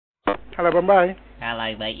Hello, Bombay.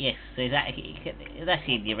 Hello, mate. Yes, is that's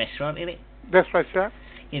in your restaurant, isn't it? That's right, sir.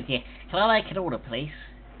 Yes, yeah. Can I make an order, please?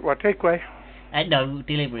 What takeaway? No,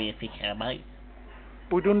 delivery if you can, mate.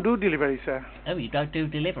 We don't do delivery, sir. Oh, you don't do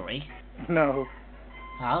delivery? No.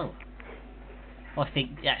 Oh. I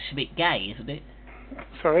think that's a bit gay, isn't it?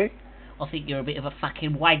 Sorry? I think you're a bit of a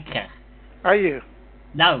fucking wanker. Are you?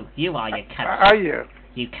 No, you are, you cunt. Are you?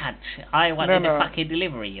 You cunt. I wanted a fucking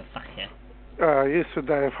delivery, you fucker. You should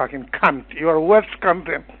die a fucking cunt. You are worst cunt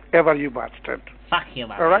ever, you bastard. Fuck you,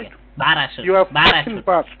 man. Alright? You are fucking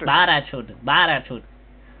bastard. Bastard.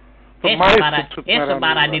 Eso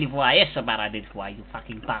para delivery, you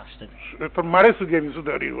fucking bastard. For Mare Sugami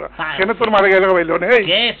Sudariwa. Cannot for Maragala Velone. Hey,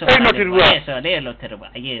 no,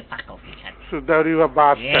 you fuck off, you cunt. Sudariwa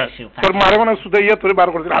bastard. For Maravana Sudaya to the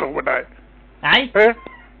Barco. Aye?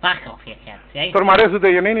 Fuck off, you cunt. For Mare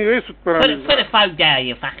Sudaya, anyway, put the phone down,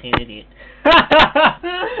 you fucking idiot.